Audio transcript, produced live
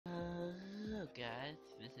guys,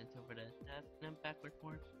 this is TOPHERDOESCODES, and I'm back with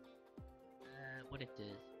more, what is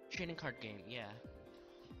this? Trading card game, yeah.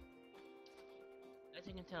 As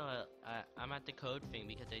you can tell, I'm at the code thing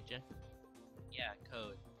because I just,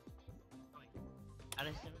 code. Out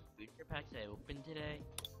of 7 booster packs I opened today,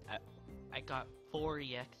 I got 4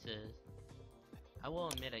 EXs. I will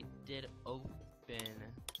admit I did open,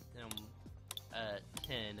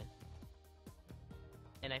 10,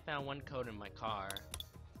 and I found 1 code in my car.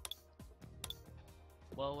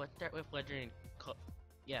 Well, let's start with legendary.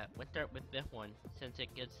 Let's start with this one since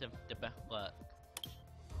it gives them the best luck.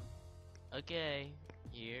 Okay,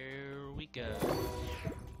 here we go.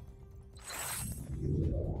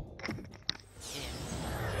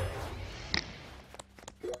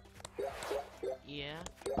 Yeah.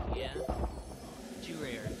 Too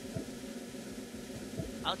rare.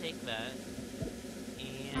 I'll take that.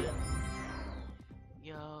 And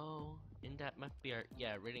and that must be our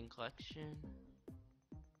rating collection.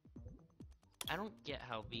 I don't get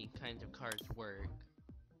how these kinds of cards work.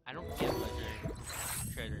 I don't get legendary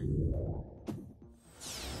treasure.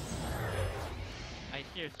 I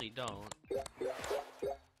seriously don't.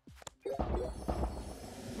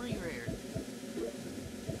 Free rare.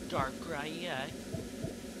 Dark Ryak.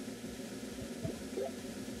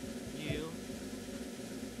 You.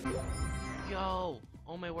 Yo!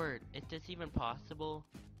 Oh my word, is this even possible?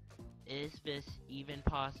 Is this even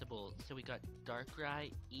possible? So we got Dark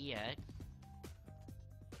EX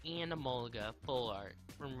and a Mulga full art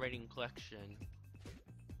from Rating Collection.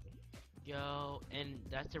 Yo, and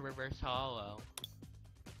that's a reverse holo.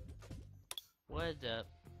 What is up?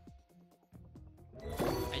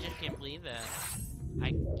 I just can't believe that. I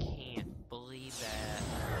can't believe that.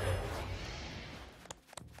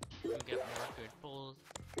 We got more good pulls.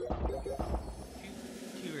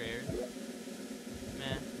 Too rare.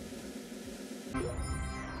 Meh.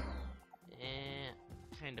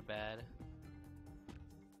 Kinda bad.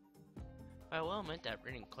 I will admit that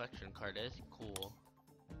Rating Collection card is cool.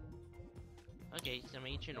 Okay, some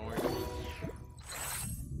ancient origins.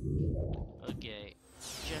 Okay,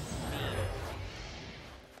 just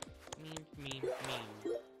memes.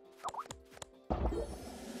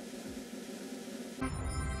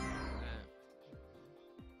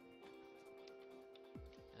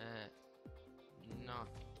 Not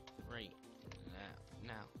right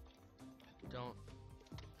now. Don't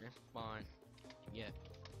respond yet.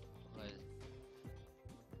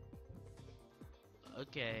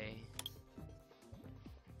 Okay.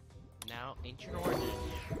 Now, ancient origin.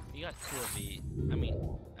 We got 2 of these. I mean,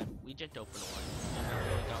 we just opened 1, and now we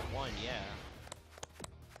only got 1. Yeah.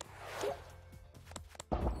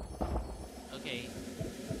 Okay.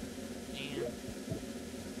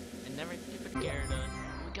 And never stupid Gyarados.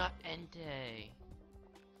 We got Entei.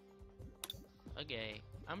 Okay,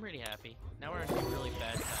 I'm really happy. Now we're on some really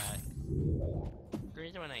bad packs. The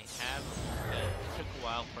reason when I have them is that it took a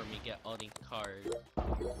while for me to get all these cards.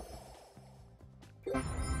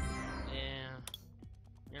 Yeah,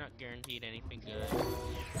 you're not guaranteed anything good.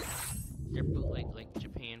 They're bootleg like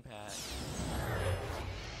Japan packs.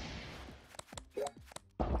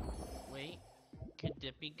 Wait, could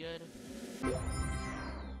this be good?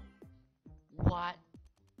 What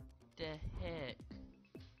the heck?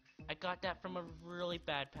 I got that from a really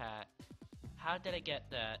bad pack. How did I get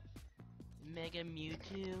that? Mega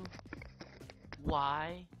Mewtwo?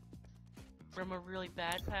 Why? From a really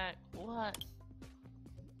bad pack? What?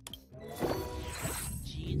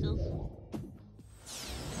 Jesus?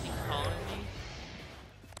 Is he calling me?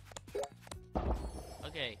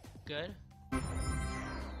 Okay, good.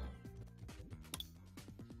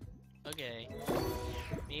 Okay.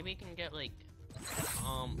 Maybe I can get like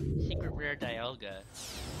secret rare Dialga.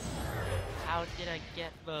 How did I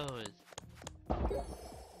get those?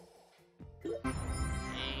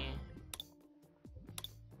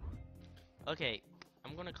 Okay,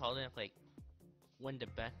 I'm gonna call it like one of the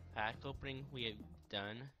best pack opening we have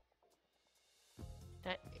done.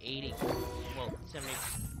 That 70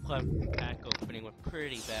 plus pack opening was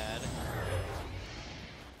pretty bad.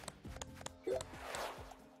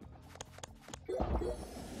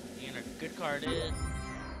 And our good card is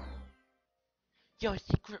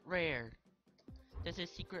secret rare. This is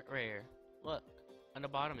secret rare. Look, on the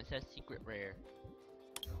bottom it says secret rare.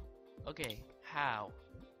 Okay, how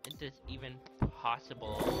is this even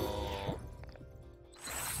possible?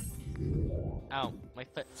 Ow, my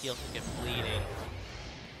foot feels like it's bleeding.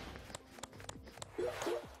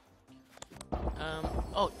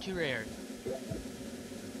 Oh, 2 rare.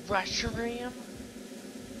 Reshiram?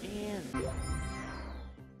 Man.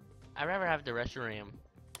 I'd rather have the Reshiram.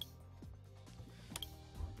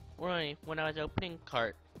 Really, when I was opening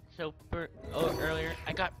cart, earlier,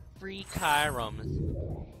 I got free Kyroms.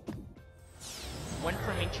 One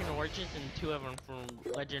from Ancient Origins and 2 of them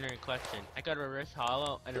from Legendary Question. I got a reverse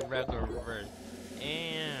hollow and a regular reverse.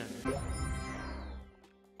 And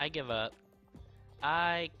I give up.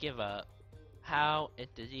 I give up. How is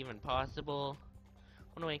this even possible?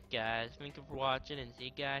 Anyway guys, thank you for watching and see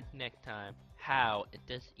you guys next time. How is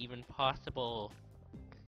this even possible?